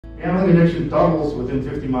Gambling addiction doubles within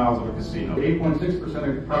 50 miles of a casino.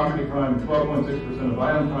 8.6% of property crime and 12.6% of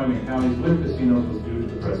violent crime in counties with casinos was due to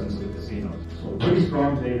the presence of casinos. So pretty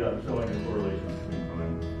strong data showing a correlation between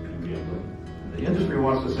crime and gambling. The industry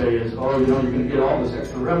wants to say is, oh, you know, you're going to get all this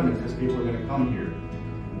extra revenue because people are going to come here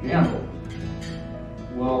and gamble.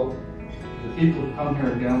 Well, the people who come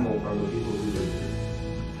here and gamble are the people who live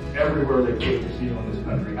here. Everywhere they put a casino in this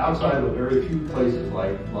country, outside of a very few places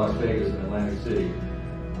like Las Vegas and Atlantic City,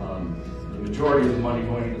 the majority of the money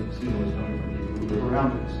going into the casino is coming from people who live around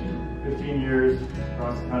the casino. 15 years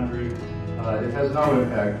across the country, it has no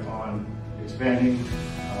impact on expanding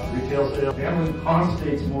retail sales. Gambling costs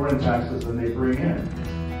states more in taxes than they bring in.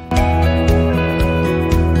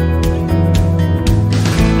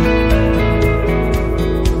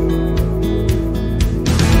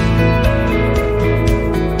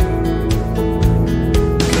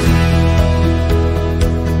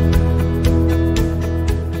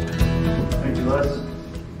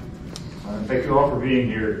 Thank you all for being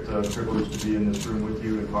here. It's a privilege to be in this room with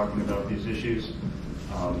you and talking about these issues.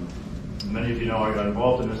 Many of you know I got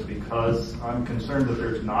involved in this because I'm concerned that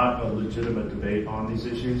there's not a legitimate debate on these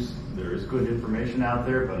issues. There is good information out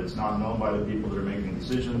there, but it's not known by the people that are making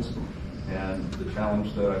decisions. And the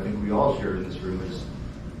challenge that I think we all share in this room is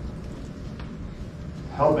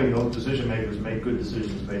helping those decision makers make good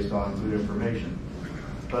decisions based on good information.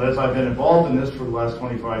 But as I've been involved in this for the last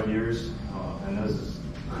 25 years, and as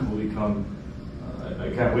will become, I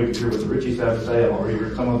can't wait to hear what the Richies have to say. I've already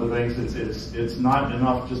heard some of the things. It's not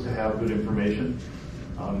enough just to have good information.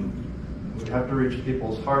 We have to reach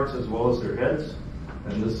people's hearts as well as their heads.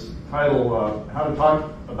 And this title, How to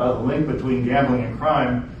Talk About the Link Between Gambling and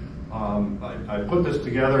Crime, I put this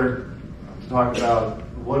together to talk about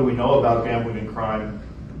what do we know about gambling and crime,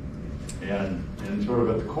 and sort of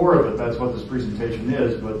at the core of it, that's what this presentation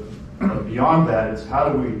is. But beyond that, it's how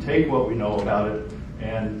do we take what we know about it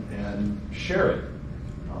and share it,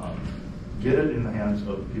 get it in the hands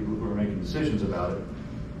of people who are making decisions about it.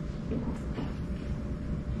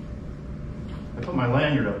 I put my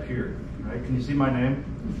lanyard up here, right? Can you see my name?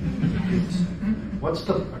 What's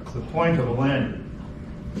the point of a lanyard?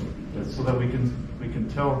 It's so that we can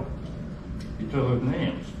tell each other's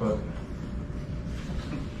names, but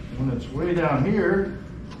when it's way down here,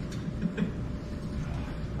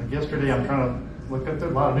 like yesterday, I'm trying to look at a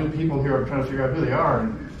lot of new people here. I'm trying to figure out who they are.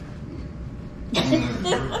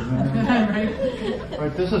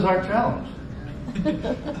 Right, this is our challenge.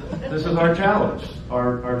 This is our challenge.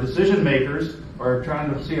 Our decision makers are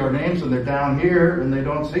trying to see our names, and they're down here, and they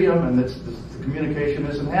don't see them, and the communication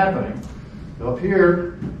isn't happening. So up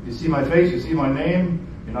here, you see my face, you see my name.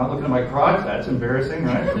 You're not looking at my crotch. That's embarrassing,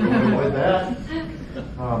 right? So we avoid that.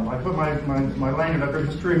 I put my lanyard up there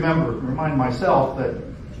just to remind myself that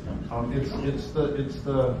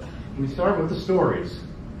we start with the stories.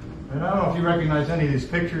 And I don't know if you recognize any of these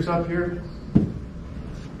pictures up here.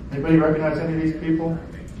 Anybody recognize any of these people?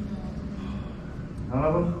 None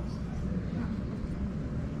of them?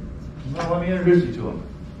 Well, let me introduce you to them.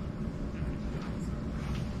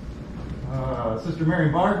 Sister Mary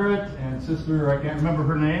Margaret and Sister, I can't remember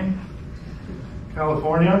her name,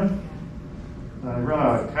 California. I run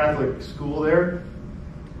a Catholic school there,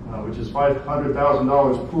 which is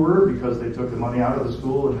 $500,000 poorer because they took the money out of the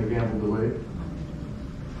school and they gambled away.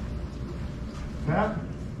 Pat?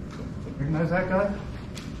 Recognize that guy?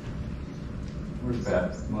 Where's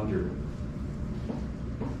Pat? Munger. Do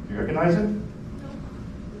you recognize him?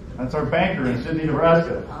 That's our banker in Sidney,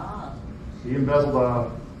 Nebraska. He embezzled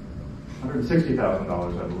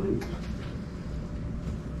 $160,000, I believe.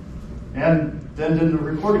 And then did the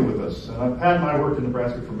recording with us. Pat and I worked in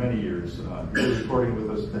Nebraska for many years. He did recording with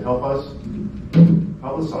us to help us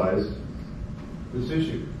publicize this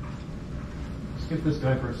issue. Skip this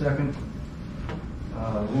guy for a second.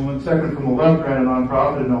 The woman second from the left ran a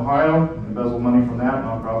nonprofit in Ohio, embezzled money from that,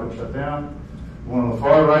 nonprofit shut down. The one on the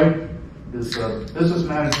far right is a business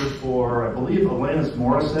manager for, I believe, Alanis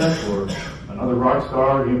Morissette, or another rock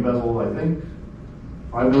star. He embezzled, I think,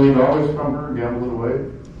 $5 million from her, gambled it away.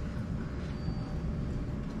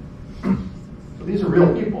 So these are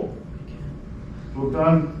real people who have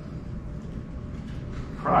done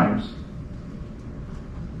crimes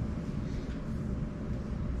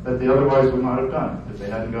that they otherwise would not have done if they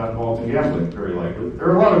hadn't got involved in gambling, very likely. There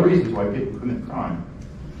are a lot of reasons why people commit crime.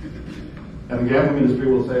 And the gambling industry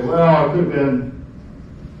will say, well, it could have been,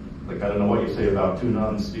 like, I don't know what you say about two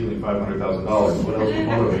nuns stealing $500,000. What else would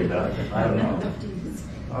motivate that? I don't know.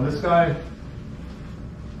 This guy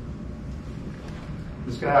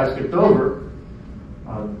I skipped over.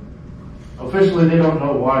 Officially, they don't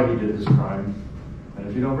know why he did this crime. And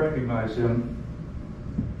if you don't recognize him,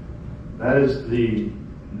 That is the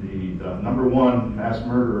 #1 mass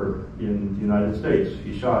murderer in the United States.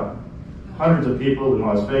 He shot hundreds of people in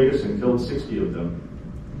Las Vegas and killed 60 of them.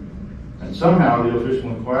 And somehow the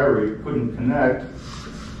official inquiry couldn't connect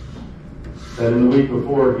that in the week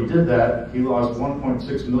before he did that, he lost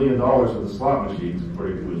 $1.6 million of the slot machines,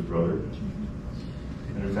 according to his brother.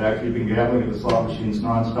 And in fact, he'd been gambling at the slot machines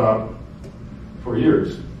nonstop for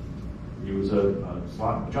years. He was a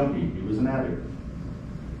slot junkie. He was an addict.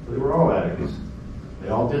 They were all addicts. They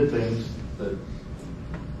all did things that are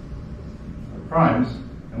crimes.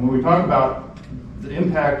 And when we talk about the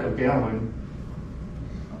impact of gambling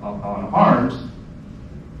on harms,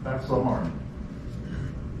 that's the harm.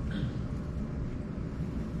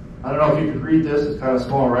 I don't know if you could read this, it's kind of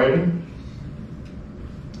small writing.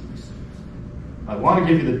 I want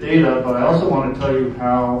to give you the data, but I also want to tell you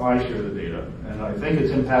how I share the data. And I think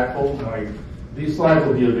it's impactful. These slides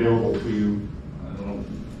will be available to you. I don't know,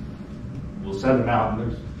 we'll send them out, and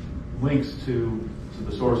there's links to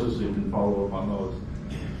the sources so you can follow up on those.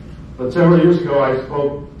 But several years ago, I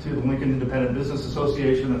spoke to the Lincoln Independent Business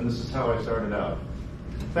Association, and this is how I started out.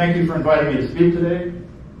 Thank you for inviting me to speak today.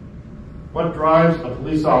 What drives a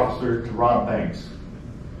police officer to rob banks?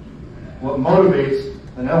 What motivates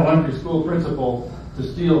an elementary school principal to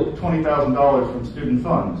steal $20,000 from student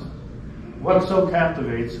funds? What so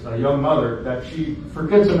captivates a young mother that she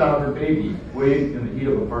forgets about her baby waiting in the heat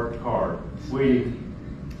of a parked car, waiting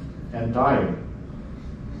and dying?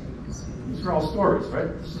 These are all stories, right?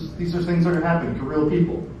 These are things that are happening to real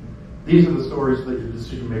people. These are the stories that your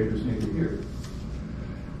decision makers need to hear.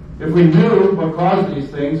 If we knew what caused these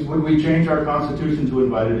things, would we change our Constitution to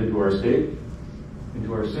invite it into our state,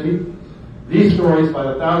 into our city? These stories, by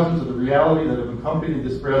the thousands, are the reality that have accompanied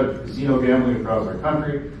the spread of casino gambling across our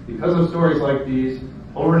country. Because of stories like these,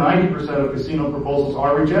 over 90% of casino proposals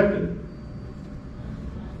are rejected.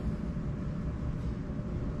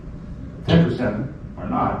 10% are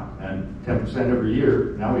not, and 10% every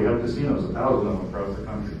year. Now we have casinos, 1,000 of them across the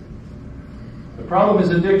country. The problem is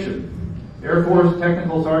addiction. Air Force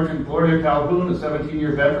Technical Sergeant Gloria Calhoun, a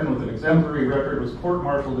 17-year veteran with an exemplary record, was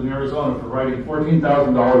court-martialed in Arizona for writing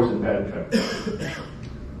 $14,000 in bad checks.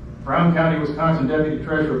 Brown County, Wisconsin Deputy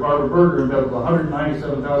Treasurer Barbara Berger embezzled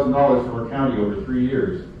 $197,000 from her county over 3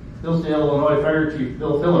 years. Hillsdale, Illinois Fire Chief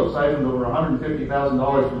Bill Phillips siphoned over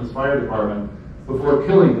 $150,000 from his fire department before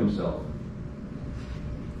killing himself.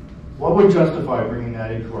 What would justify bringing that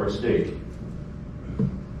into our state?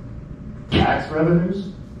 Tax revenues?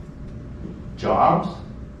 Jobs?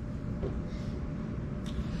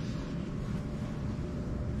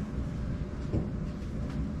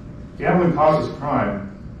 Gambling causes crime.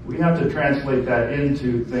 We have to translate that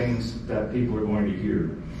into things that people are going to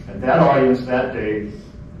hear. And that audience that day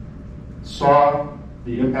saw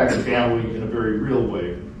the impact of gambling in a very real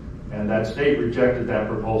way. And that state rejected that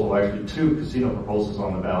proposal, actually 2 casino proposals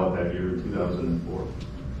on the ballot that year in 2004.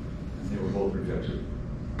 They were both rejected.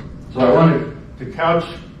 So I wanted to couch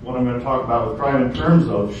what I'm going to talk about with crime in terms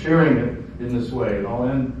of sharing it in this way, and I'll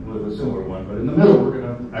end with a similar one. But in the middle, we're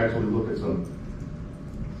going to actually look at some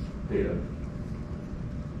data.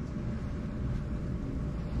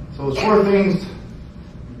 So there's 4 things,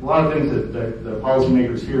 a lot of things that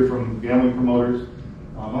policymakers hear from gambling promoters.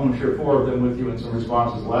 I'm going to share 4 of them with you in some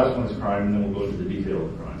responses. The last one is crime, and then we'll go into the detail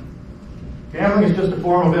of crime. Gambling is just a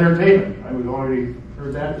form of entertainment. Right? We've already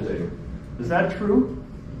heard that today. Is that true?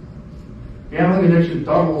 Gambling addiction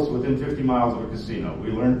doubles within 50 miles of a casino.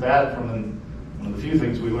 We learned that from one of the few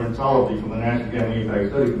things we learned solidly from the National Gambling Impact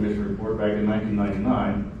Study Commission report back in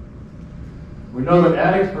 1999. We know that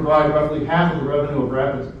addicts provide roughly half of the revenue of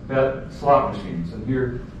rapid bet slot machines. And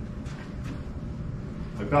here,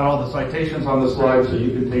 I've got all the citations on the slide, so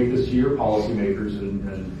you can take this to your policymakers and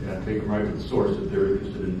take them right to the source if they're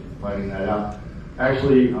interested in finding that out.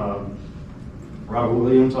 Actually, Robert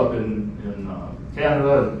Williams up in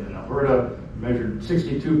Canada, in Alberta, measured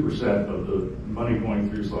 62% of the money going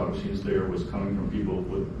through slot machines there was coming from people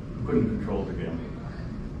who couldn't control their gambling.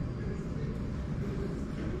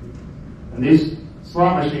 And these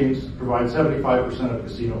slot machines provide 75% of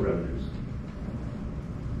casino revenues.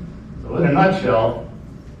 So in a nutshell,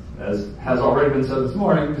 as has already been said this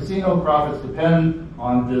morning, casino profits depend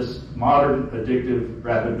on this modern, addictive,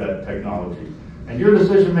 rapid bet technology. And your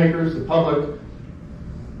decision makers, the public,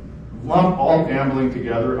 lump all gambling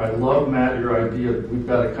together. I love, Matt, your idea. We've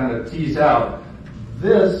got to kind of tease out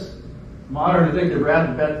this modern, addictive,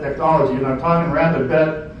 rapid bet technology. And I'm talking rapid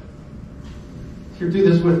bet. Here, do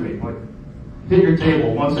this with me. Like, hit your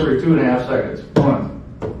table once every 2.5 seconds. 1.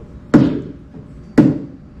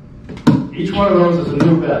 Each one of those is a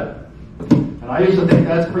new bet. And I used to think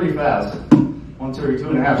that's pretty fast. once every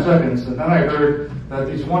 2.5 seconds. And then I heard that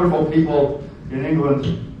these wonderful people in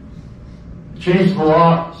England changed the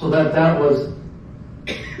law so that that was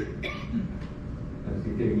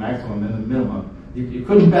getting maximum and minimum. You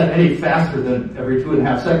couldn't bet any faster than every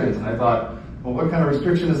 2.5 seconds. And I thought, well, what kind of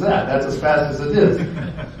restriction is that? That's as fast as it is.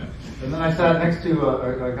 And then I sat next to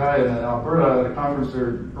a guy in Alberta at a conference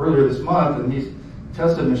earlier this month, and he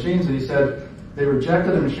tested machines, and he said they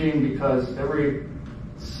rejected a machine because every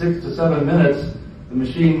 6 to 7 minutes, the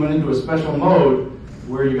machine went into a special mode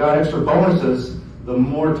where you got extra bonuses the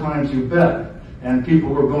more times you bet. And people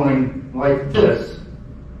were going like this.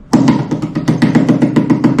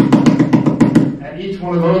 And each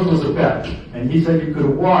one of those was a bet. And he said you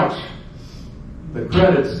could watch the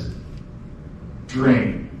credits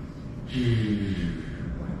drain.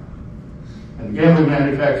 And the gambling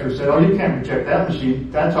manufacturer said, oh, you can't reject that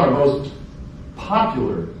machine. That's our most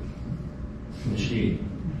popular machine.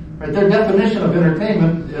 Right? Their definition of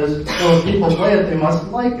entertainment is, so if people play it, they must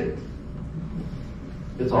like it.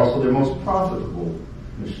 It's also their most profitable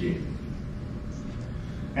machine.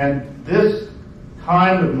 And this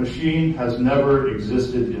kind of machine has never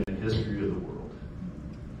existed in the history of the world.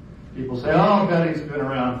 People say, oh, betting's been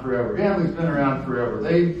around forever. Gambling's been around forever.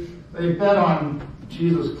 They bet on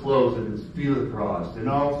Jesus' clothes and his feet of the cross. You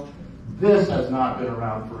know, this has not been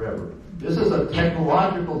around forever. This is a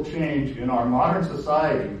technological change in our modern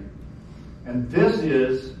society. And this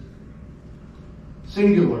is,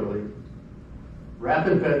 singularly,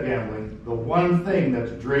 rapid bet gambling, the one thing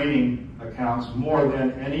that's draining accounts more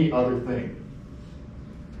than any other thing.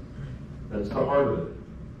 That's the heart of it.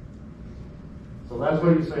 So that's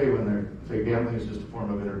what you say when they say gambling is just a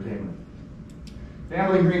form of entertainment.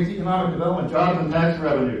 Gambling brings economic development, jobs, and tax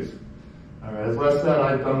revenues. All right, as Les said,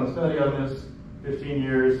 I've done a study on this 15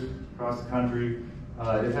 years across the country.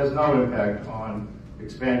 It has no impact on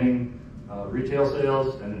expanding retail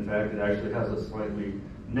sales, and in fact, it actually has a slightly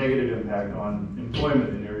negative impact on employment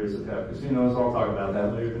in areas that have casinos. I'll talk about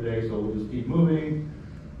that later today, so we'll just keep moving.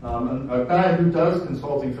 A guy who does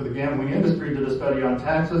consulting for the gambling industry did a study on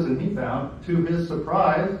taxes, and he found, to his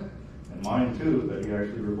surprise, and mine too, that he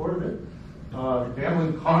actually reported it,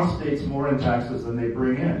 gambling costs states more in taxes than they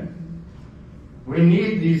bring in. We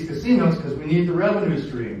need these casinos because we need the revenue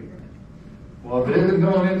stream. Well, if it isn't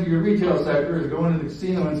going into your retail sector, it's going into the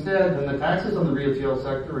casino instead, then the taxes on the retail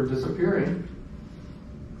sector are disappearing.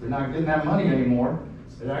 They're not getting that money anymore.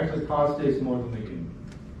 It actually costs states more than they gain.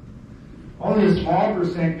 Only a small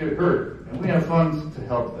percent get hurt, and we have funds to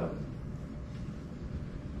help them.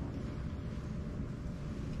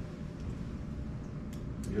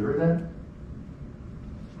 You heard that?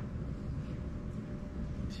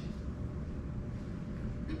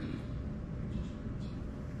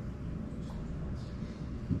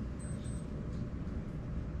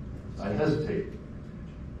 I hesitate,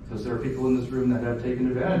 because there are people in this room that have taken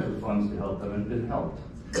advantage of the funds to help them and been helped.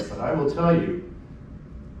 But I will tell you,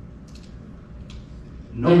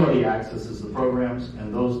 nobody accesses the programs,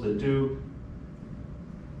 and those that do,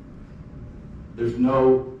 there's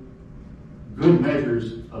no good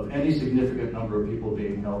measures of any significant number of people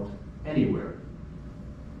being helped anywhere.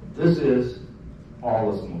 This is all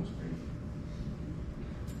a smokescreen.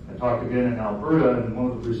 I talked again in Alberta, and one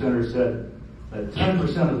of the presenters said that 10%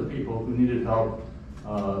 of the people who needed help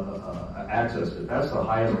accessed it. That's the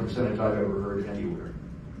highest percentage I've ever heard anywhere.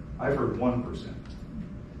 I've heard 1%.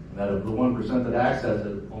 And that of the 1% that access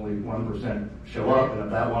it, only 1% show up, and of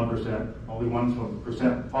that 1%, only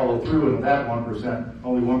 1% follow through, and of that 1%,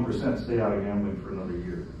 only 1% stay out of gambling for another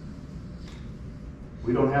year.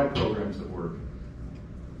 We don't have programs that work.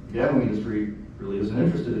 The gambling industry really isn't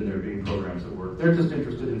interested in there being programs that work. They're just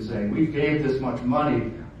interested in saying, we gave this much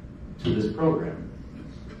money to this program.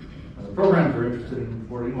 And the programs are interested in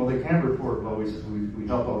reporting, well, they can't report, well, we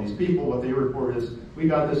help all these people. What they report is, we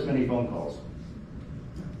got this many phone calls.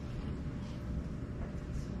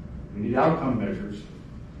 We need outcome measures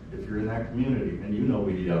if you're in that community, and you know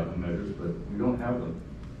we need outcome measures, but we don't have them.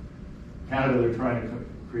 Canada, they're trying to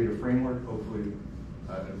create a framework, hopefully,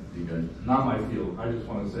 not my field. I just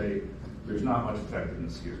want to say there's not much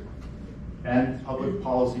effectiveness here. And public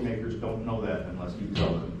policymakers don't know that unless you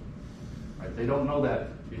tell them. Right? They don't know that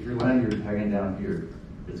if your lanyard's hanging down here.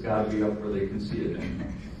 It's got to be up where they can see it. And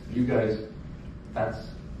you guys, that's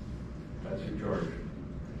your charge.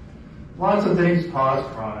 Lots of things cause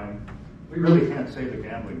crime. We really can't say the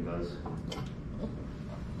gambling does.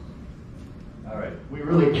 All right, we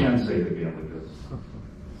really can say the gambling does.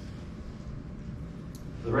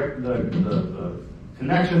 The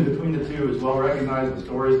connection between the two is well recognized, the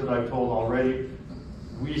stories that I've told already.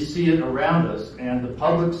 We see it around us, and the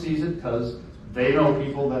public sees it because they know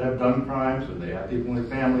people that have done crimes, or they have people in their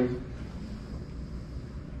families.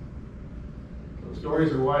 So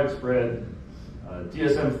stories are widespread.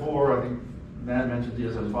 DSM-4, I think Matt mentioned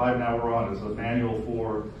DSM-5 now we're on. It's a manual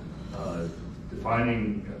for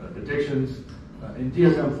defining addictions. In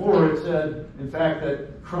DSM-4 it said, in fact,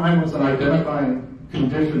 that crime was an identifying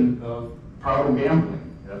condition of problem gambling.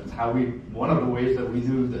 That's one of the ways that we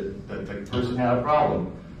knew that the person had a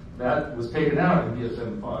problem. That was taken out in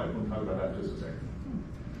DSM-5. We'll talk about that in just a second.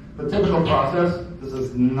 The typical process, this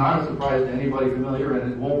is not a surprise to anybody familiar,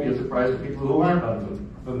 and it won't be a surprise to people who aren't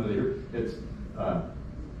unfamiliar. It's,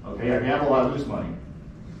 okay, I gamble, I lose money.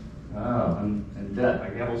 I'm in debt. I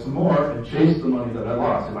gamble some more and chase the money that I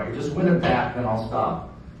lost. If I could just win it back, then I'll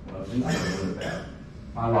stop. Well, I'm not going to win it back.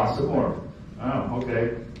 I lost some more. Oh,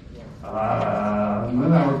 okay. And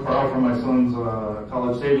then I would borrow from my son's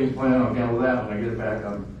college savings plan. I'll gamble that. When I get it back,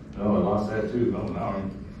 I lost that too. Oh, now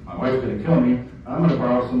my wife's going to kill me. I'm going to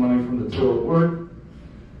borrow some money from the till at work.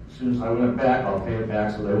 As soon as I win it back, I'll pay it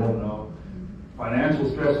back so they won't know. Financial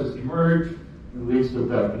stresses emerge. It leads to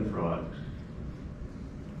theft and fraud.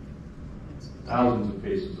 Thousands of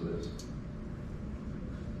cases of this.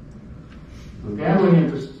 The gambling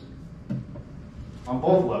interests on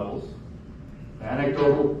both levels,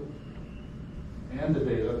 anecdotal and the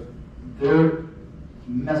data, they're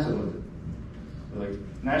messing with it.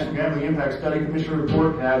 Like National Gambling Impact Study Commission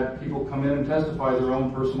report had people come in and testify their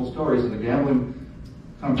own personal stories, and the gambling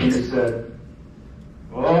companies said,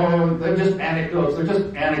 oh, they're just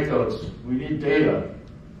anecdotes, we need data.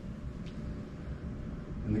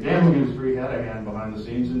 And the gambling industry had a hand behind the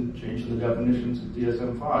scenes in changing the definitions of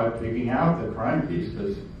DSM-5, taking out the crime piece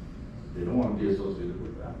because they don't want to be associated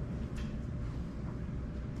with that.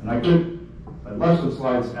 And I left some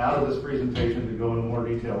slides out of this presentation to go into more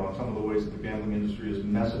detail on some of the ways that the gambling industry is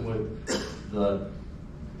messing with the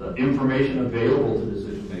information available to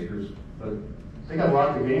decision makers. But they got a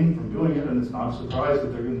lot to gain from doing it, and it's not a surprise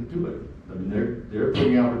that they're going to do it. I mean, they're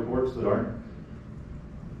putting out reports that are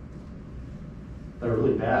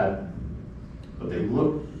really bad, but they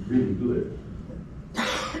look really good.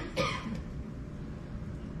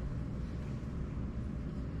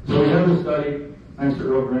 So we have this study, thanks to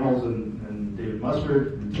Earl Reynolds and David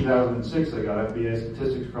Mustard. In 2006, they got FBI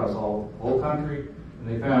statistics across the whole country, and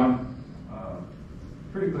they found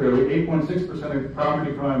pretty clearly 8.6% of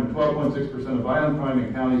property crime and 12.6% of violent crime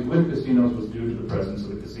in counties with casinos was due to the presence of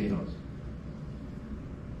the casinos.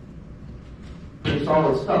 Pretty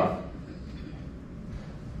solid stuff.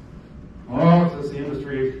 Oh, says the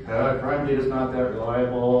industry, crime data is not that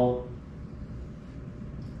reliable,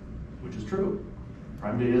 which is true.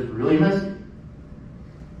 Crime data is really messy.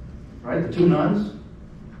 Right? The two nuns,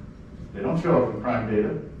 they don't show up in crime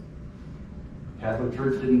data. Catholic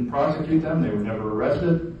Church didn't prosecute them. They were never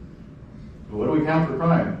arrested. So what do we count for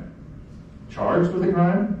crime? Charged with a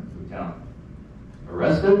crime? We count.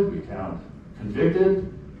 Arrested? We count. Convicted?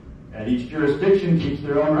 And each jurisdiction keeps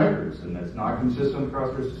their own records, and that's not consistent across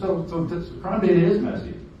jurisdictions. So crime data is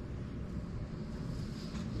messy.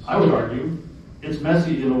 I would argue it's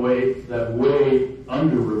messy in a way that way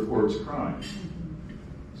under-reports crime.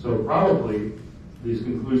 So probably these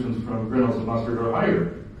conclusions from Reynolds and Mustard are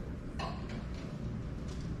higher.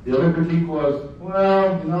 The other critique was,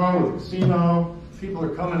 well, with the casino, people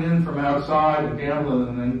are coming in from outside and gambling,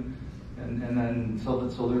 and then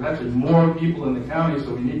so there's actually more people in the county,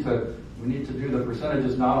 so we need to do the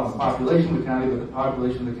percentages not on the population of the county, but the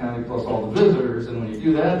population of the county plus all the visitors, and when you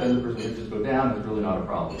do that, then the percentages go down. It's really not a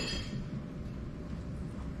problem.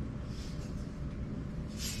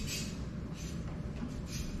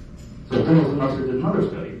 So Reynolds and Mustard did another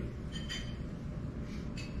study.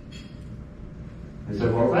 They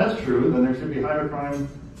said, well, if that's true, then there should be higher crime.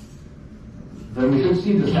 Then we should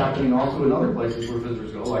see this happening also in other places where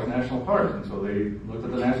visitors go, like national parks. And so they looked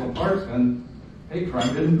at the national parks, and hey,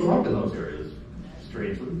 crime didn't go up in those areas,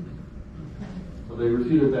 strangely. So they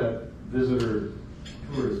refuted that visitor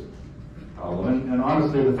tourist problem. And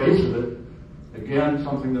honestly, in the face of it, again,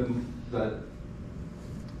 something that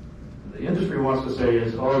the industry wants to say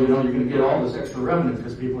is, oh, you're going to get all this extra revenue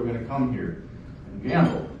because people are going to come here and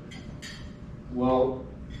gamble. Well,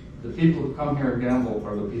 the people who come here and gamble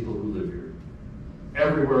are the people who live here.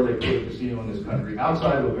 Everywhere they put a casino in this country,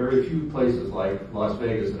 outside of very few places like Las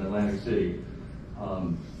Vegas and Atlantic City,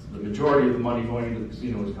 the majority of the money going into the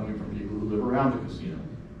casino is coming from people who live around the casino.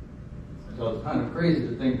 So it's kind of crazy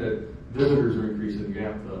to think that visitors are increasing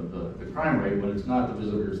the crime rate when it's not the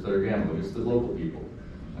visitors that are gambling, it's the local people.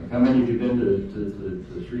 Like how many of you have been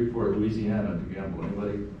to Shreveport, Louisiana to gamble?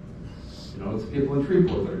 Anybody? It's the people in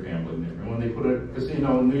Shreveport that are gambling there. And when they put a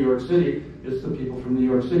casino in New York City, it's the people from New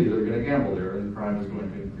York City that are going to gamble there. And the crime is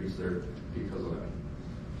going to increase there because of that.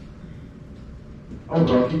 Oh,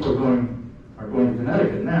 well, people are going to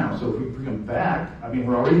Connecticut now, so if we bring them back, I mean,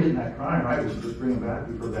 we're already getting that crime, right? We should just bring them back.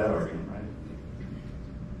 We've heard that argument, right?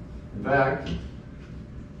 In fact,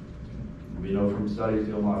 we know from studies,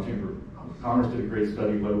 the Omaha Chamber of Commerce did a great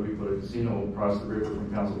study, what if we put a casino across the river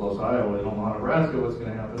from Council Bluffs, Iowa, in Omaha, Nebraska, what's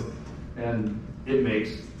going to happen? And it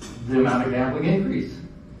makes the amount of gambling increase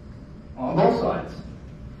on both sides.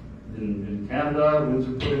 In Canada,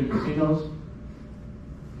 Windsor put in casinos.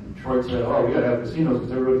 And Detroit said, oh, we got to have casinos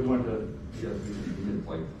because everybody's going to, yes, we did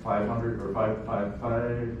like 500 or 5.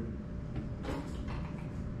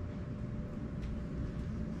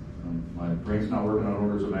 My brain's not working on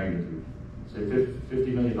orders of magnitude. Say $50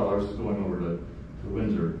 million is going over to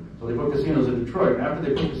Windsor. So they put casinos in Detroit. And after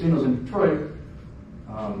they put casinos in Detroit,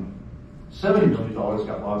 $70 million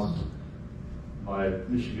got lost by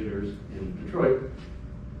Michiganders in Detroit,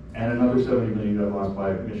 and another $70 million got lost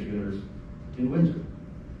by Michiganders in Windsor.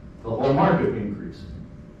 The whole market increased.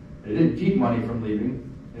 They didn't keep money from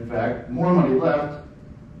leaving. In fact, more money left,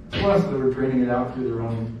 plus they were draining it out through their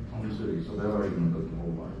own city. So that argument doesn't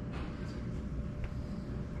hold water.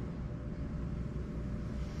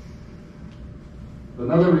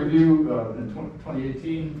 Another review in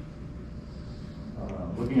 2018,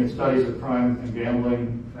 looking at studies of crime and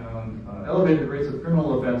gambling, found elevated rates of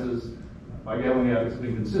criminal offenses by gambling addicts have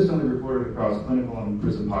been consistently reported across clinical and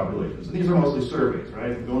prison populations. And these are mostly surveys, right?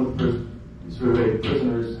 You go into prison, you survey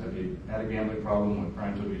prisoners, have you had a gambling problem, what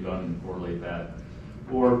crimes have you done, and correlate that.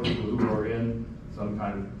 Or people who are in some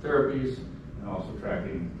kind of therapies, and also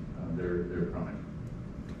tracking their crime.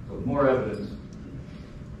 So more evidence.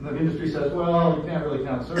 And the industry says, well, you can't really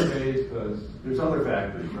count surveys because there's other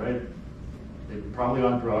factors, right? They're probably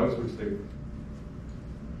on drugs, which they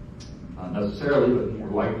not necessarily, but more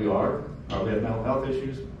likely are. Probably have mental health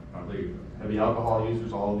issues, probably heavy alcohol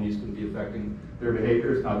users. All of these can be affecting their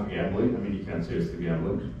behavior. It's not the gambling. I mean, you can't say it's the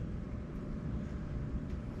gambling.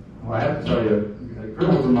 Well, I have to tell you,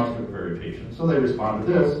 criminals and must be very patient. So they respond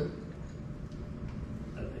to this.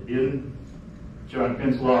 In John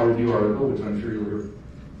Pinn's law review article, which I'm sure you'll hear,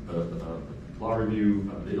 law review,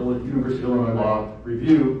 the University of Illinois Law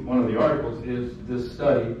Review, one of the articles is this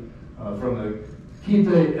study from the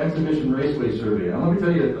Quinte Exhibition Raceway Survey. Now let me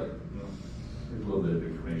tell you, here's a little bit of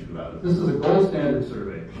information about it. This is a gold standard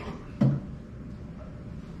survey.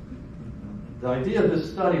 The idea of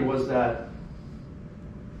this study was that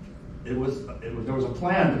there was a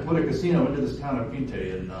plan to put a casino into this town of Quinte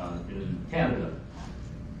in Canada.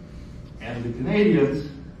 And the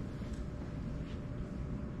Canadians,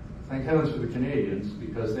 thank heavens for the Canadians,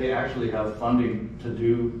 because they actually have funding to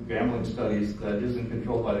do gambling studies that isn't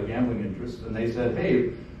controlled by the gambling interests. And they said,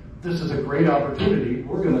 hey, this is a great opportunity.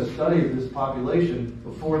 We're going to study this population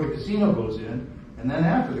before the casino goes in, and then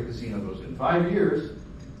after the casino goes in. 5 years,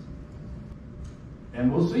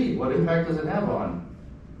 and we'll see what impact does it have on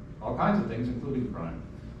all kinds of things, including crime.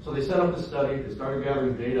 So they set up the study, they started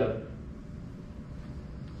gathering data,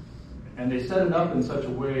 and they set it up in such a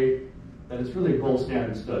way that it's really a gold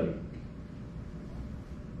standard study.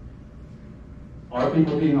 Are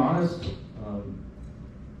people being honest?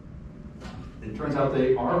 It turns out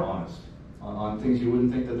they are honest on things you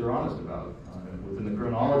wouldn't think that they're honest about. Within the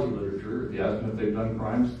criminology literature, if you ask them if they've done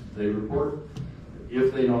crimes, they report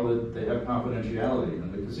if they know that they have confidentiality.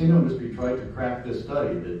 And the casino industry tried to crack this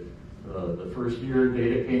study. That the first year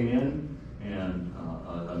data came in, and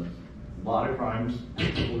a lot of crimes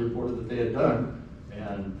people reported that they had done,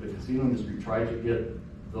 and the casino industry tried to get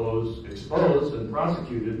those exposed and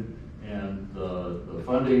prosecuted, and the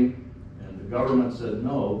funding and the government said,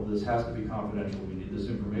 no, this has to be confidential. We need this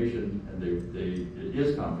information, and it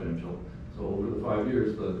is confidential. So over the 5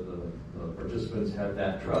 years, the participants had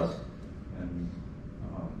that trust,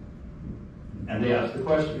 and they asked the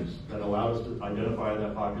questions that allowed us to identify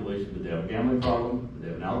that population. Did they have a gambling problem? Did they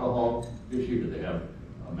have an alcohol issue? Did they have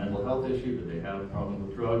a mental health issue? Did they have a problem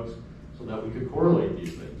with drugs? So that we could correlate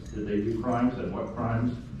these things. Did they do crimes, and what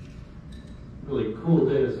crimes? Really cool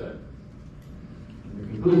data set. And the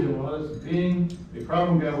conclusion was, being a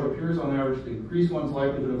problem gambler appears on average to increase one's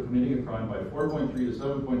likelihood of committing a crime by 4.3 to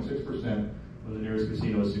 7.6% when the nearest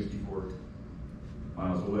casino is 64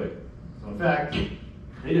 miles away. So in fact,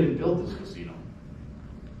 they didn't build this casino.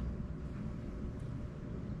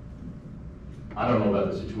 I don't know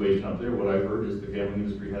about the situation up there. What I've heard is the gambling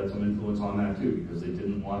industry had some influence on that too, because they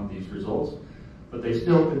didn't want these results. But they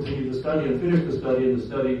still continued the study and finished the study. In the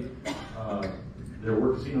study, there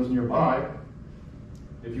were casinos nearby.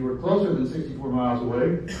 If you were closer than 64 miles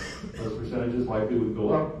away, those percentages likely would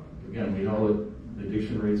go up. Again, we know that the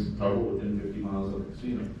addiction rates double within 50 miles of a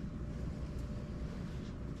casino.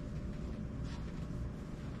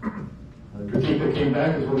 that came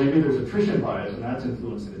back is, well, maybe there's attrition bias, and that's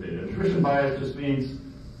influencing the data. Attrition bias just means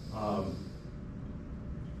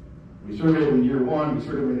we surveyed in year 1, we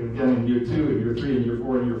surveyed again in year 2, in year 3, in year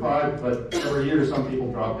 4, in year 5, but every year some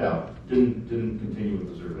people dropped out, didn't continue with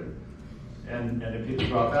the survey. And if people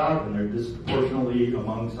drop out, and they're disproportionately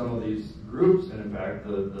among some of these groups, and in fact,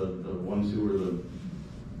 the ones who were the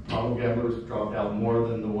problem gamblers dropped out more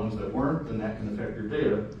than the ones that weren't, then that can affect your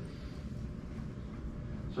data.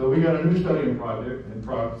 So we got a new study in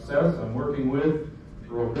process. I'm working with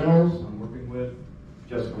Horrendous. I'm working with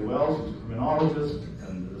Jessica Wells, who's a criminologist,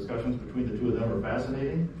 and the discussions between the two of them are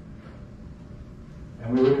fascinating.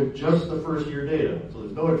 And we look at just the first year data. So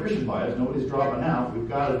there's no attrition bias, nobody's dropping out. We've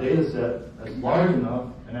got a data set that's large enough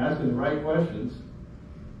and asking the right questions.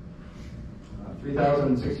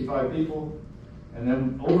 3,065 people, and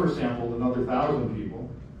then oversampled another 1,000 people,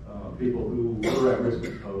 people who were at risk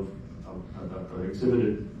of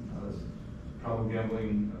exhibited problem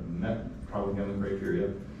gambling, met problem gambling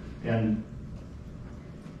criteria. And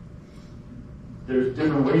there's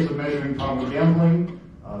different ways of measuring problem gambling.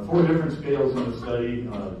 4 different scales in the study.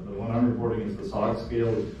 The one I'm reporting is the SOG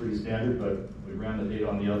scale, which is pretty standard, but we ran the data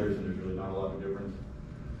on the others, and there's really not a lot of difference.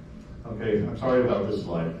 Okay, I'm sorry about this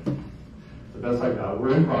slide. The best I got.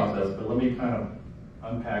 We're in process, but let me kind of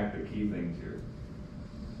unpack the key things here.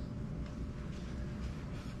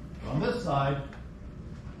 On this side,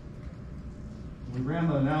 we ran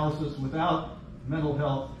the analysis without mental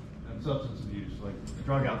health and substance abuse, like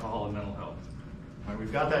drug, alcohol, and mental health. All right,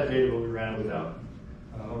 we've got that data, but we ran it without.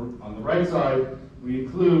 On the right side, we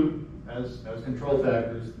include as control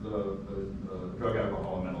factors the drug,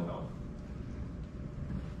 alcohol, and mental health.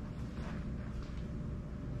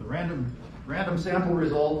 The random sample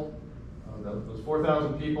result, those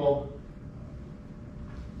 4,000 people,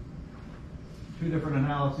 2 different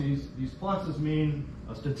analyses. These pluses mean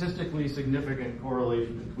a statistically significant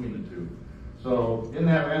correlation between the two. So in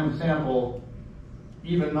that random sample,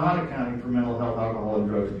 even not accounting for mental health, alcohol, and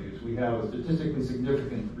drug abuse, we have a statistically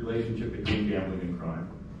significant relationship between gambling and crime.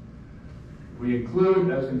 We include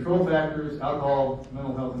as control factors alcohol,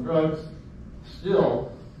 mental health, and drugs,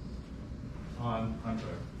 still on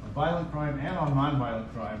violent crime and on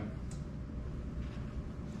nonviolent crime.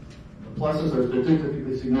 The pluses are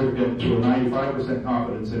statistically significant to a 95%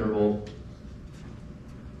 confidence interval.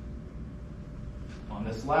 On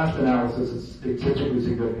this last analysis, it's statistically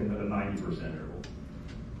significant at a 90% interval.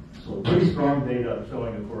 So pretty strong data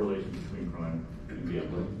showing a correlation between crime and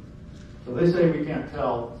gambling. So they say we can't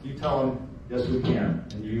tell. You tell them, yes, we can.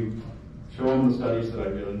 And you show them the studies that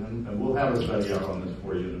I've done, and we'll have a study out on this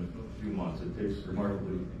for you in a few months. It takes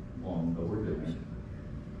remarkably long, but we're getting it.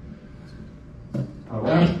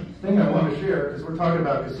 Last thing I want to share, because we're talking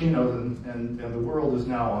about casinos, and the world is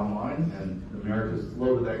now online, and America's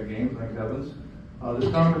loaded that game, thank heavens.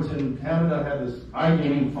 This conference in Canada had this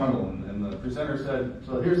iGaming funnel, and the presenter said,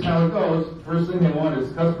 so here's how it goes. First thing they want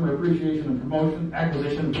is customer appreciation and promotion,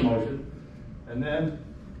 acquisition and promotion, and then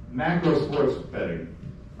macro sports betting.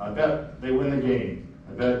 I bet they win the game.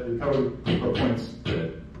 I bet we cover the points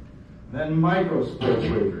spread. Then micro sports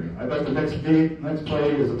wagering. I bet the next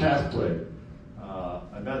play is a pass play.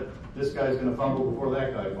 I bet this guy's going to fumble before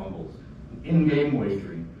that guy fumbles. In-game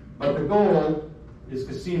wagering. But the goal is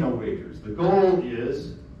casino wagers. The goal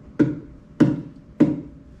is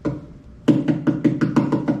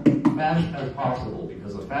fast as possible,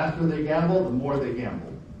 because the faster they gamble, the more they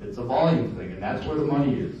gamble. It's a volume thing, and that's where the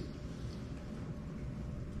money is.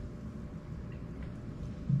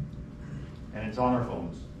 And it's on our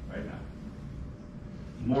phones right now.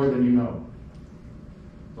 More than you know.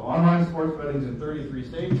 So online sports betting is in 33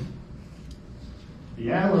 states.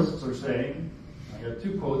 The analysts are saying, I got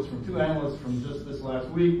 2 quotes from 2 analysts from just this last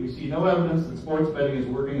week. We see no evidence that sports betting is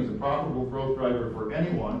working as a profitable growth driver for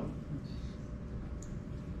anyone.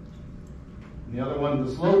 And the other one,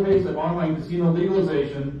 the slow pace of online casino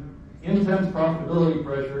legalization, intense profitability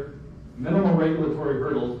pressure, minimal regulatory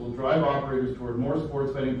hurdles will drive operators toward more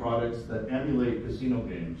sports betting products that emulate casino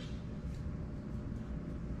games.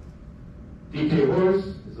 DK Horse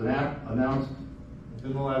is an app announced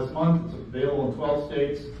within the last month. It's available in 12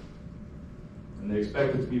 states. And they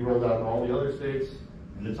expect it to be rolled out in all the other states,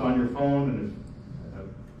 and it's on your phone, and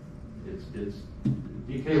it's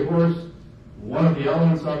DK Horse. One of the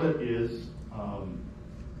elements of it is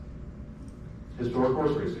historic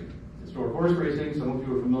horse racing. Historic horse racing, some of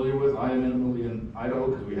you are familiar with. I am intimately in Idaho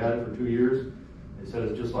because we had it for 2 years. They said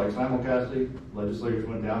it's just like simulcasting. Legislators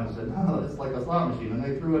went down and said, no, it's like a slot machine, and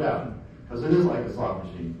they threw it out because it is like a slot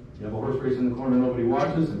machine. You have a horse race in the corner nobody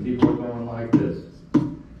watches, and people are going like this.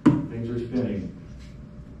 Things are spinning.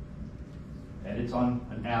 And it's on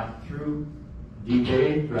an app through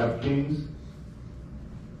DK, DraftKings,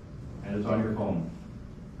 and it's on your phone.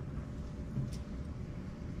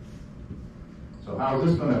 So how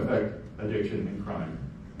is this going to affect addiction and crime?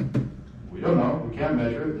 We don't know. We can't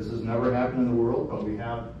measure it. This has never happened in the world, but we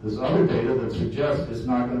have this other data that suggests it's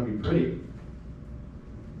not going to be pretty.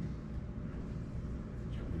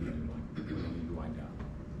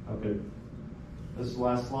 Okay. This is the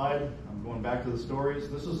last slide. I'm going back to the stories.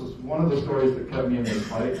 This is one of the stories that kept me in this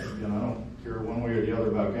fight. Again, I don't care one way or the other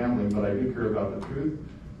about gambling, but I do care about the truth,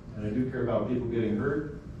 and I do care about people getting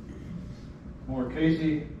hurt. Moore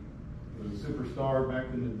Casey was a superstar back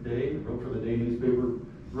in the day, wrote for the day newspaper,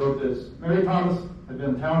 wrote this. Mary Thomas had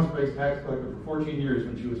been Townsquake's tax collector for 14 years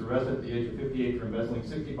when she was arrested at the age of 58 for embezzling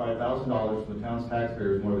 $65,000 from the town's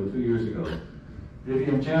taxpayers more than 2 years ago.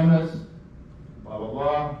 Vivian Chamness, blah, blah,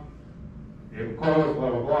 blah. Ava Corliss, blah,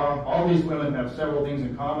 blah, blah. All these women have several things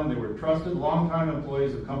in common. They were trusted, long-time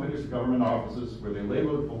employees of companies' government offices where they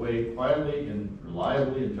labored away quietly and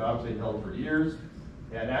reliably in jobs they held for years.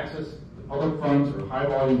 They had access to public funds or high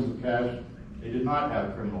volumes of cash. They did not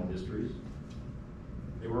have criminal histories.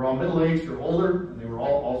 They were all middle-aged or older, and they were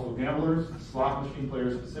all also gamblers, slot machine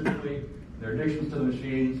players specifically. Their addictions to the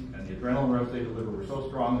machines and the adrenaline rush they delivered were so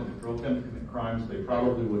strong that it drove them to commit crimes they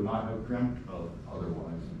probably would not have dreamt of otherwise.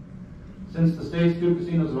 Since the state's two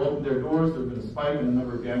casinos have opened their doors, there has been a spike in the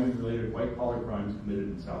number of gambling-related white-collar crimes committed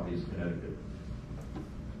in southeast Connecticut.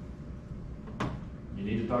 You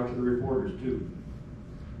need to talk to the reporters, too.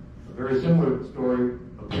 A very similar story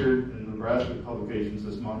appeared in Nebraska publications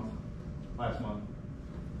last month.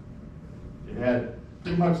 It had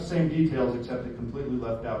pretty much the same details, except it completely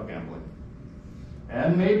left out gambling.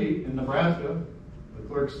 And maybe in Nebraska, the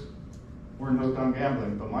clerks weren't hooked on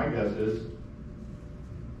gambling, but my guess is,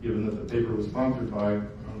 given that the paper was sponsored by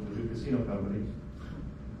one of the two casino companies,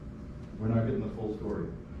 we're not getting the full story.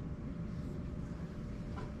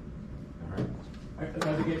 All right.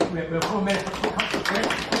 We have a full minute.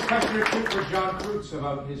 Quick question or two for John Krutz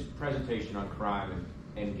about his presentation on crime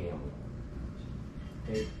and gambling.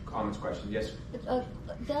 Okay, comments, questions? Yes?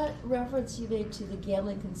 That reference you made to the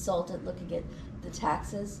gambling consultant looking at the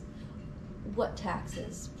taxes, what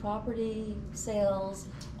taxes? Property, sales,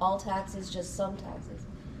 all taxes, just some taxes?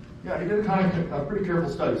 Yeah, he did a pretty careful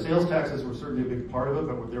study. Sales taxes were certainly a big part of it,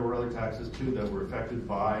 but there were other taxes too that were affected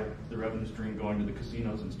by the revenue stream going to the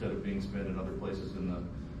casinos instead of being spent in other places in the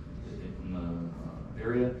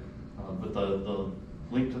area. But the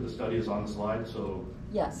link to the study is on the slide, so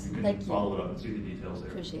yes, you can follow it up and see the details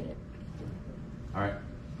there. Appreciate it. All right.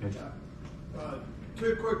 Good job.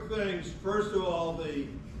 Two quick things. First of all, the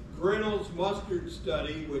Grinnell's mustard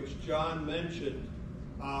study, which John mentioned,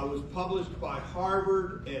 was published by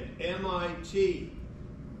Harvard and MIT.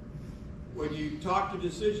 When you talk to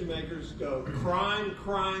decision makers, go crime,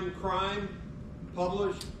 crime, crime,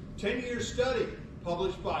 published, 10-year study,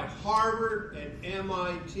 published by Harvard and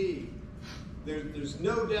MIT. There's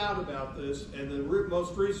no doubt about this, and the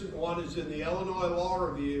most recent one is in the Illinois Law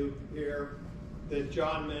Review here that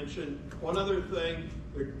John mentioned. One other thing,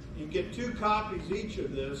 you get 2 copies each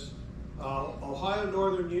of this. Ohio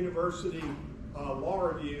Northern University Law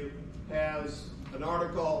Review has an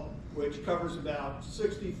article which covers about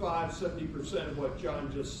 65-70% of what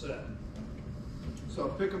John just said. So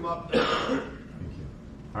pick them up there. Thank you.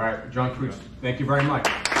 All right, John Krutz, thank you very much.